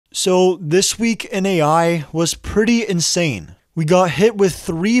So this week in AI was pretty insane. We got hit with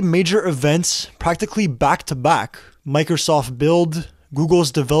 3 major events practically back to back: Microsoft Build,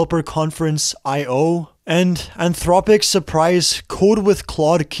 Google's Developer Conference I/O, and Anthropic's surprise Code with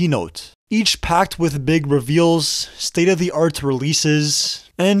Claude keynote. Each packed with big reveals, state-of-the-art releases,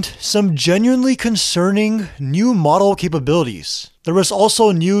 and some genuinely concerning new model capabilities. There was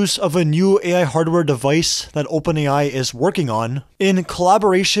also news of a new AI hardware device that OpenAI is working on in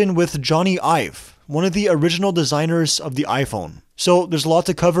collaboration with Jony, one of the original designers of the iPhone. So there's a lot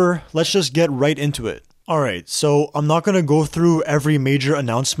to cover, let's just get right into it. Alright, so I'm not going to go through every major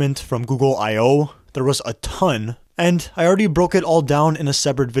announcement from Google I/O. There was a ton, and I already broke it all down in a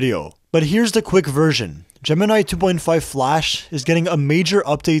separate video. But here's the quick version. Gemini 2.5 Flash is getting a major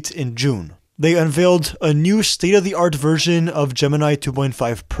update in June. They unveiled a new state-of-the-art version of Gemini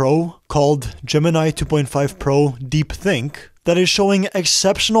 2.5 Pro called Gemini 2.5 Pro Deep Think that is showing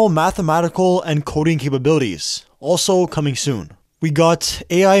exceptional mathematical and coding capabilities, also coming soon. We got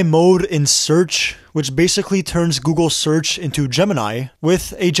AI mode in search, which basically turns Google search into Gemini,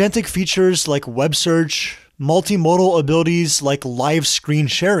 with agentic features like web search, multimodal abilities like live screen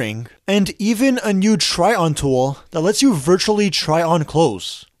sharing, and even a new try-on tool that lets you virtually try on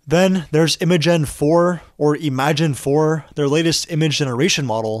clothes. Then there's Imagen 4, or Imagine 4, their latest image generation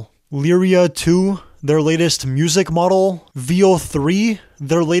model, Lyria 2, their latest music model, Veo 3,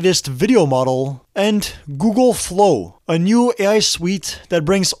 their latest video model, and Google Flow, a new AI suite that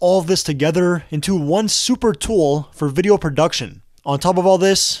brings all of this together into one super tool for video production. On top of all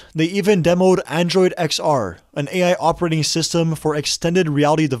this, they even demoed Android XR, an AI operating system for extended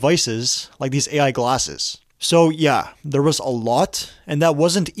reality devices like these AI glasses. So yeah, there was a lot, and that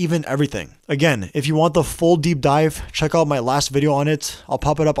wasn't even everything. Again, if you want the full deep dive, check out my last video on it. I'll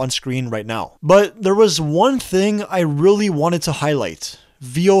pop it up on screen right now. But there was one thing I really wanted to highlight: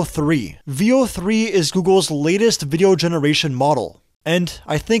 Veo 3. Veo 3 is Google's latest video generation model. And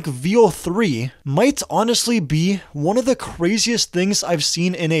I think Veo 3 might honestly be one of the craziest things I've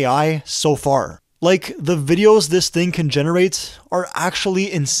seen in AI so far. Like, the videos this thing can generate are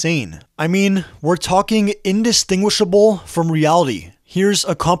actually insane. I mean, we're talking indistinguishable from reality. Here's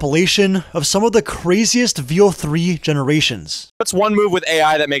a compilation of some of the craziest Veo 3 generations. What's one move with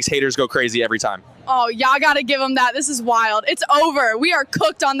AI that makes haters go crazy every time? Oh, y'all gotta give them that. This is wild. It's over. We are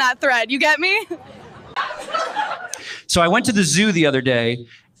cooked on that thread. You get me? So I went to the zoo the other day,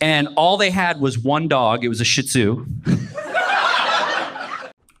 and all they had was one dog. It was a Shih Tzu.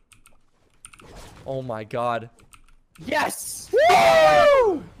 Oh my god. Yes!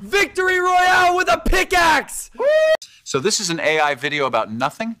 Woo! Victory Royale with a pickaxe! Woo! So this is an AI video about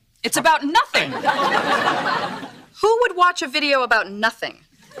nothing? It's about nothing. Who would watch a video about nothing?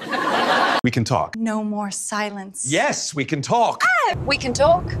 We can talk. No more silence. Yes, we can talk. We can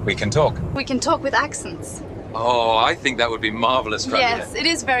talk. We can talk. We can talk with accents. Oh, I think that would be marvelous. Yes, it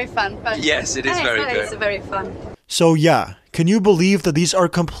is very fun. But yes, it is very good. It's very fun. So yeah, can you believe that these are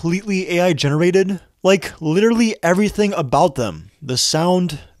completely AI generated? Like, literally everything about them. The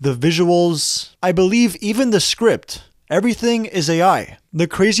sound, the visuals, I believe even the script. Everything is AI. The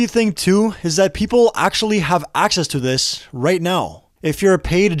crazy thing too is that people actually have access to this right now. If you're a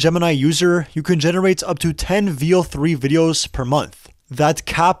paid Gemini user, you can generate up to 10 Veo 3 videos per month. That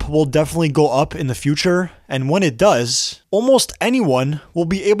cap will definitely go up in the future, and when it does, almost anyone will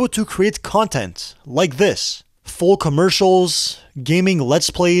be able to create content like this. Full commercials, gaming let's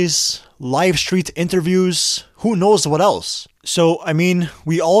plays, live street interviews, who knows what else. So, I mean,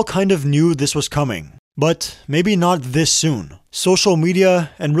 we all kind of knew this was coming, but maybe not this soon. Social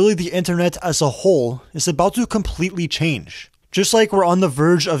media, and really the internet as a whole, is about to completely change. Just like we're on the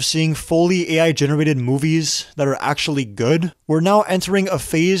verge of seeing fully AI-generated movies that are actually good, we're now entering a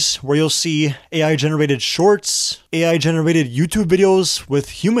phase where you'll see AI-generated shorts, AI-generated YouTube videos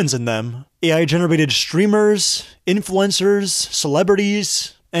with humans in them, AI-generated streamers, influencers,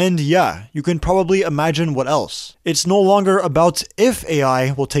 celebrities, and yeah, you can probably imagine what else. It's no longer about if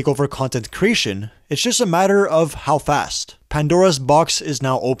AI will take over content creation, it's just a matter of how fast. Pandora's box is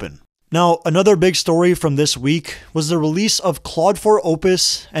now open. Now, another big story from this week was the release of Claude 4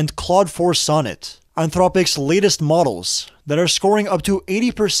 Opus and Claude 4 Sonnet, Anthropic's latest models that are scoring up to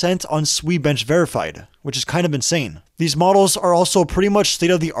 80% on SWE-bench verified, which is kind of insane. These models are also pretty much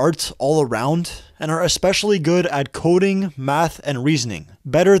state-of-the-art all around, and are especially good at coding, math, and reasoning,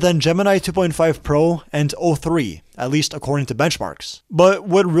 better than Gemini 2.5 Pro and O3, at least according to benchmarks. But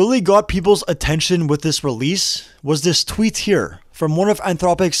what really got people's attention with this release was this tweet here from one of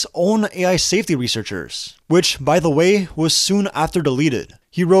Anthropic's own AI safety researchers, which, by the way, was soon after deleted.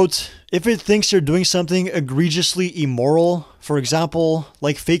 He wrote, if it thinks you're doing something egregiously immoral, for example,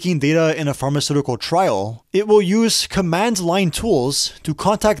 like faking data in a pharmaceutical trial, it will use command line tools to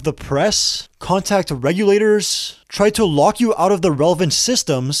contact the press, contact regulators, try to lock you out of the relevant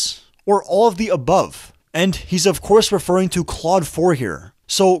systems, or all of the above. And he's of course referring to Claude 4 here.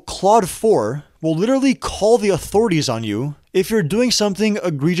 So Claude 4 will literally call the authorities on you if you're doing something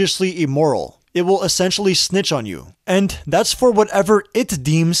egregiously immoral. It will essentially snitch on you. And that's for whatever it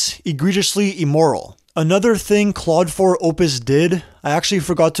deems egregiously immoral. Another thing Claude 4 Opus did, I actually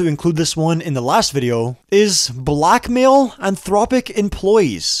forgot to include this one in the last video, is blackmail Anthropic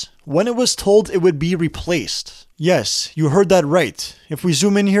employees when it was told it would be replaced. Yes, you heard that right. If we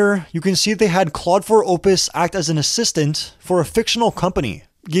zoom in here, you can see they had Claude 4 Opus act as an assistant for a fictional company.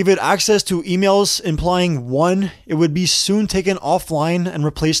 Gave it access to emails implying 1. It would be soon taken offline and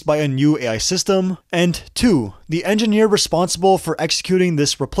replaced by a new AI system, and 2. The engineer responsible for executing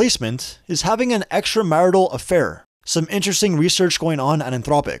this replacement is having an extramarital affair. Some interesting research going on at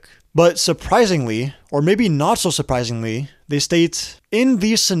Anthropic. But surprisingly, or maybe not so surprisingly, they state, in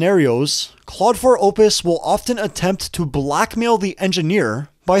these scenarios, Claude 4 Opus will often attempt to blackmail the engineer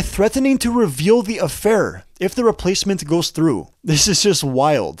by threatening to reveal the affair if the replacement goes through. This is just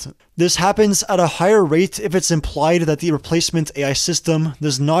wild. This happens at a higher rate if it's implied that the replacement AI system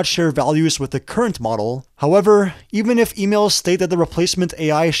does not share values with the current model. However, even if emails state that the replacement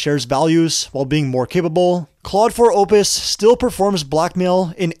AI shares values while being more capable, Claude 4 Opus still performs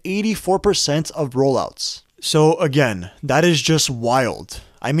blackmail in 84% of rollouts. So again, that is just wild.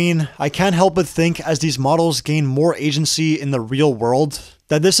 I mean, I can't help but think as these models gain more agency in the real world,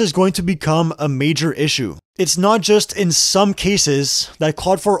 that this is going to become a major issue. It's not just in some cases that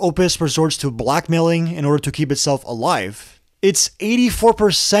Claude 4 Opus resorts to blackmailing in order to keep itself alive. It's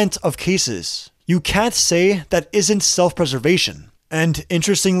 84% of cases. You can't say that isn't self-preservation. And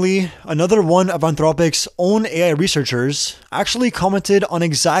interestingly, another one of Anthropic's own AI researchers actually commented on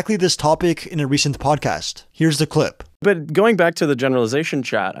exactly this topic in a recent podcast. Here's the clip. But going back to the generalization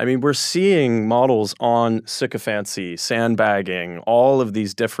chat, I mean, we're seeing models on sycophancy, sandbagging, all of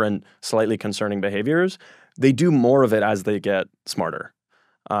these different slightly concerning behaviors. They do more of it as they get smarter.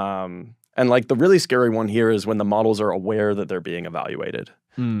 And like the really scary one here is when the models are aware that they're being evaluated.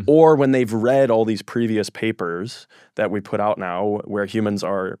 Or when they've read all these previous papers that we put out now where humans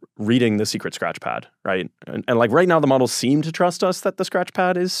are reading the secret scratchpad, right? And like right now the models seem to trust us that the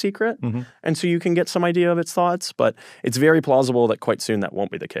scratchpad is secret. And so you can get some idea of its thoughts, but it's very plausible that quite soon that won't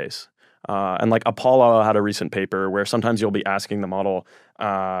be the case. And like Apollo had a recent paper where sometimes you'll be asking the model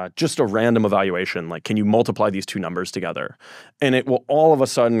just a random evaluation, like, can you multiply these two numbers together? And it will all of a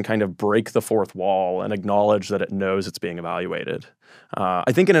sudden kind of break the fourth wall and acknowledge that it knows it's being evaluated.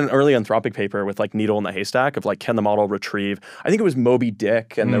 I think in an early Anthropic paper with like Needle in the Haystack of like, can the model retrieve, I think it was Moby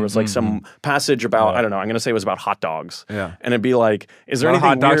Dick, and there was like some passage about, I don't know, I'm going to say it was about hot dogs. And it'd be like, is there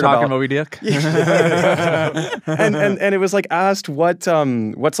anything weird about Moby Dick? and it was like asked what's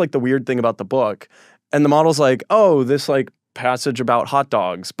like the weird thing about the book, and the model's like, oh, this like passage about hot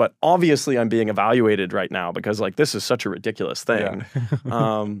dogs, but obviously I'm being evaluated right now because like this is such a ridiculous thing.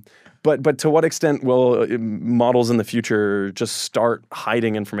 But to what extent will models in the future just start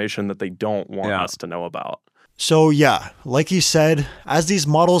hiding information that they don't want us to know about? So yeah, like he said, as these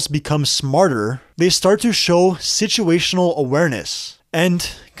models become smarter, they start to show situational awareness and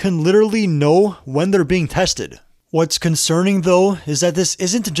can literally know when they're being tested. What's concerning though is that this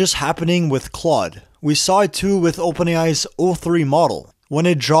isn't just happening with Claude. We saw it too with OpenAI's O3 model. When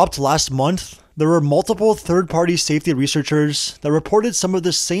it dropped last month, there were multiple third-party safety researchers that reported some of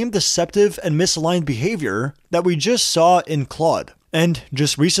the same deceptive and misaligned behavior that we just saw in Claude. And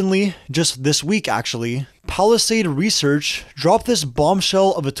just recently, just this week actually, Palisade Research dropped this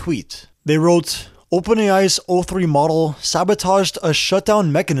bombshell of a tweet. They wrote, OpenAI's O3 model sabotaged a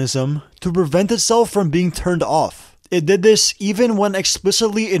shutdown mechanism to prevent itself from being turned off. It did this even when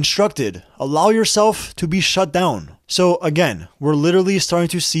explicitly instructed, allow yourself to be shut down. So again, we're literally starting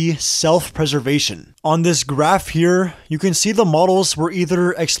to see self-preservation. On this graph here, you can see the models were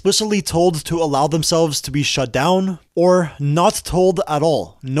either explicitly told to allow themselves to be shut down, or not told at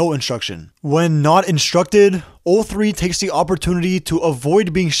all, no instruction. When not instructed, O3 takes the opportunity to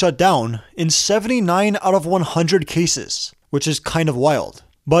avoid being shut down in 79 out of 100 cases, which is kind of wild.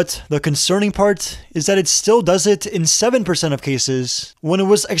 But the concerning part is that it still does it in 7% of cases when it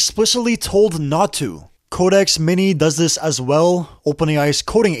was explicitly told not to. Codex Mini does this as well, OpenAI's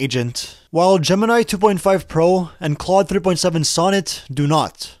coding agent, while Gemini 2.5 Pro and Claude 3.7 Sonnet do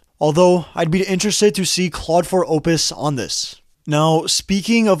not. Although, I'd be interested to see Claude 4 Opus on this. Now,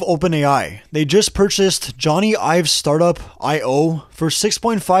 speaking of OpenAI, they just purchased Jony Ive's startup, I.O., for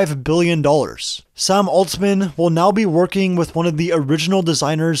 $6.5 billion. Sam Altman will now be working with one of the original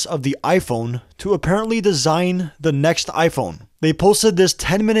designers of the iPhone to apparently design the next iPhone. They posted this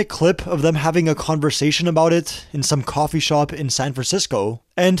 10-minute clip of them having a conversation about it in some coffee shop in San Francisco,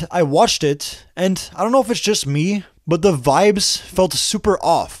 and I watched it, and I don't know if it's just me, but the vibes felt super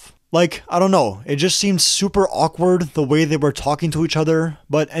off. Like, I don't know, it just seemed super awkward the way they were talking to each other,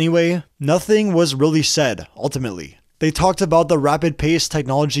 but anyway, nothing was really said, ultimately. They talked about the rapid pace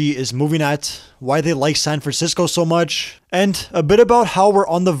technology is moving at, why they like San Francisco so much, and a bit about how we're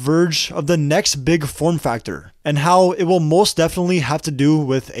on the verge of the next big form factor, and how it will most definitely have to do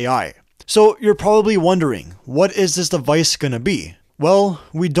with AI. So you're probably wondering, what is this device gonna be? Well,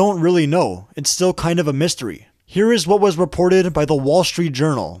 we don't really know, it's still kind of a mystery. Here is what was reported by the Wall Street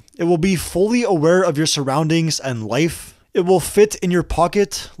Journal. It will be fully aware of your surroundings and life. It will fit in your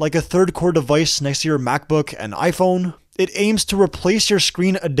pocket like a third-core device next to your MacBook and iPhone. It aims to replace your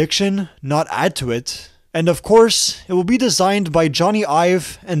screen addiction, not add to it. And of course, it will be designed by Jony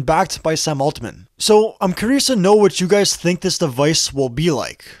Ive and backed by Sam Altman. So I'm curious to know what you guys think this device will be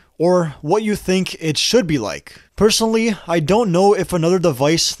like, or what you think it should be like. Personally, I don't know if another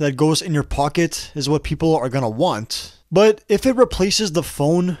device that goes in your pocket is what people are gonna want, but if it replaces the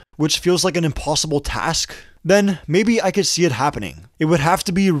phone, which feels like an impossible task, then maybe I could see it happening. It would have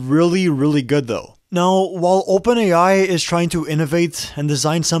to be really, really good though. Now, while OpenAI is trying to innovate and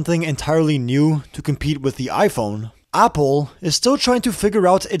design something entirely new to compete with the iPhone, Apple is still trying to figure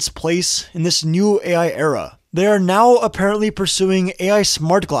out its place in this new AI era. They are now apparently pursuing AI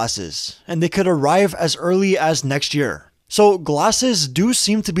smart glasses, and they could arrive as early as next year. So glasses do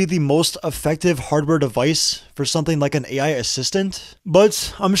seem to be the most effective hardware device for something like an AI assistant,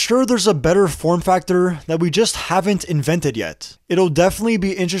 but I'm sure there's a better form factor that we just haven't invented yet. It'll definitely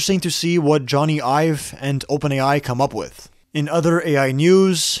be interesting to see what Jony Ive and OpenAI come up with. In other AI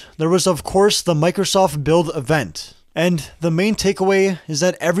news, there was of course the Microsoft Build event, and the main takeaway is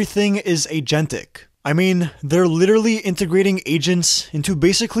that everything is agentic. I mean, they're literally integrating agents into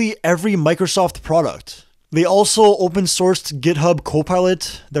basically every Microsoft product. They also open sourced GitHub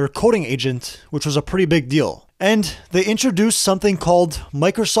Copilot, their coding agent, which was a pretty big deal. And they introduced something called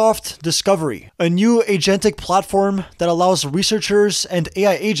Microsoft Discovery, a new agentic platform that allows researchers and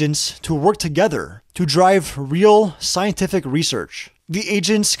AI agents to work together to drive real scientific research. The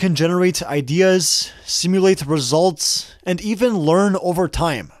agents can generate ideas, simulate results, and even learn over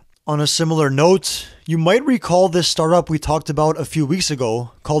time. On a similar note, you might recall this startup we talked about a few weeks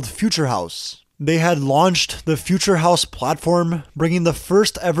ago called FutureHouse. They had launched the FutureHouse platform, bringing the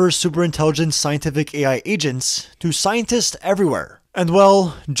first ever superintelligent scientific AI agents to scientists everywhere. And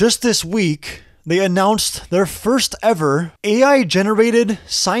well, just this week, they announced their first ever AI-generated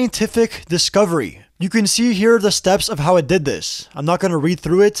scientific discovery. You can see here the steps of how it did this. I'm not going to read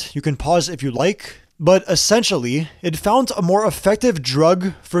through it, you can pause if you like. But essentially, it found a more effective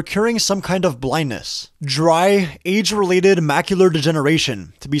drug for curing some kind of blindness. Dry, age-related macular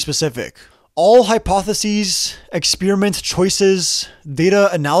degeneration, to be specific. All hypotheses, experiment choices,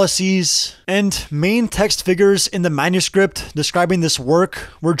 data analyses, and main text figures in the manuscript describing this work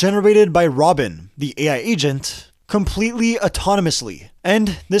were generated by Robin, the AI agent, completely autonomously.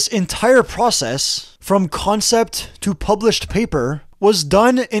 And this entire process, from concept to published paper, was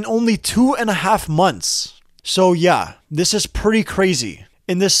done in only 2.5 months. So yeah, this is pretty crazy.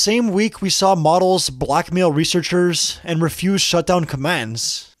 In this same week we saw models blackmail researchers and refuse shutdown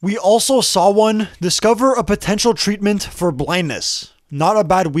commands. We also saw one discover a potential treatment for blindness. Not a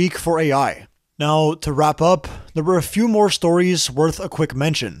bad week for AI. Now, to wrap up, there were a few more stories worth a quick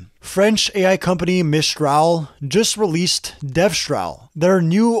mention. French AI company Mistral just released Devstral, their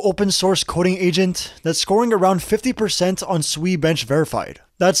new open source coding agent that's scoring around 50% on SWE Bench Verified.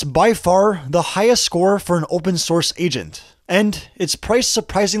 That's by far the highest score for an open source agent. And it's priced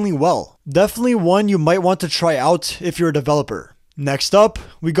surprisingly well. Definitely one you might want to try out if you're a developer. Next up,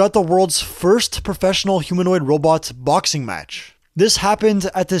 we got the world's first professional humanoid robot boxing match. This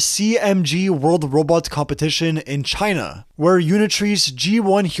happened at the CMG World Robot Competition in China, where Unitree's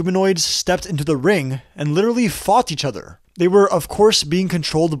G1 humanoids stepped into the ring and literally fought each other. They were of course being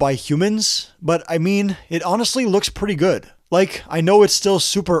controlled by humans, but I mean, it honestly looks pretty good. Like, I know it's still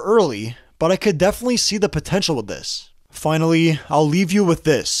super early, but I could definitely see the potential with this. Finally, I'll leave you with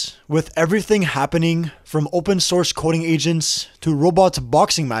this. With everything happening, from open source coding agents to robot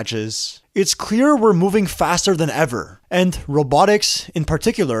boxing matches, it's clear we're moving faster than ever, and robotics, in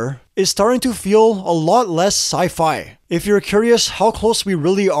particular, is starting to feel a lot less sci-fi. If you're curious how close we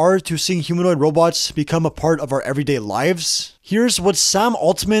really are to seeing humanoid robots become a part of our everyday lives, here's what Sam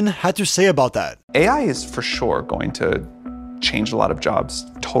Altman had to say about that. AI is for sure going to change a lot of jobs,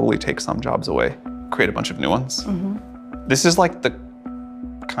 totally take some jobs away, create a bunch of new ones. This is like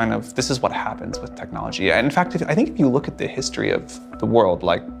this is what happens with technology. And in fact, I think if you look at the history of the world,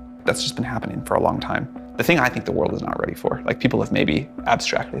 like that's just been happening for a long time. The thing I think the world is not ready for, like people have maybe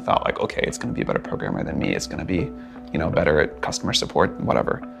abstractly thought like, okay, it's gonna be a better programmer than me, it's gonna be, better at customer support,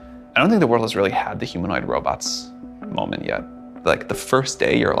 whatever. I don't think the world has really had the humanoid robots moment yet. Like the first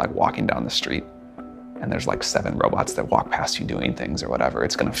day you're like walking down the street and there's like 7 robots that walk past you doing things or whatever,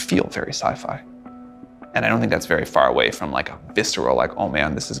 it's gonna feel very sci-fi. And I don't think that's very far away from like a visceral, like, oh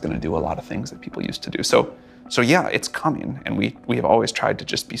man, this is gonna do a lot of things that people used to do. So yeah, it's coming. And we have always tried to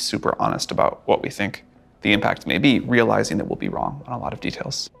just be super honest about what we think the impact may be, realizing that we'll be wrong on a lot of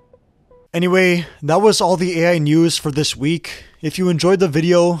details. Anyway, that was all the AI news for this week. If you enjoyed the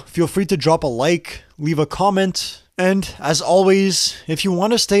video, feel free to drop a like, leave a comment, and as always, if you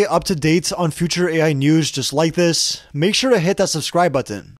want to stay up to date on future AI news just like this, make sure to hit that subscribe button.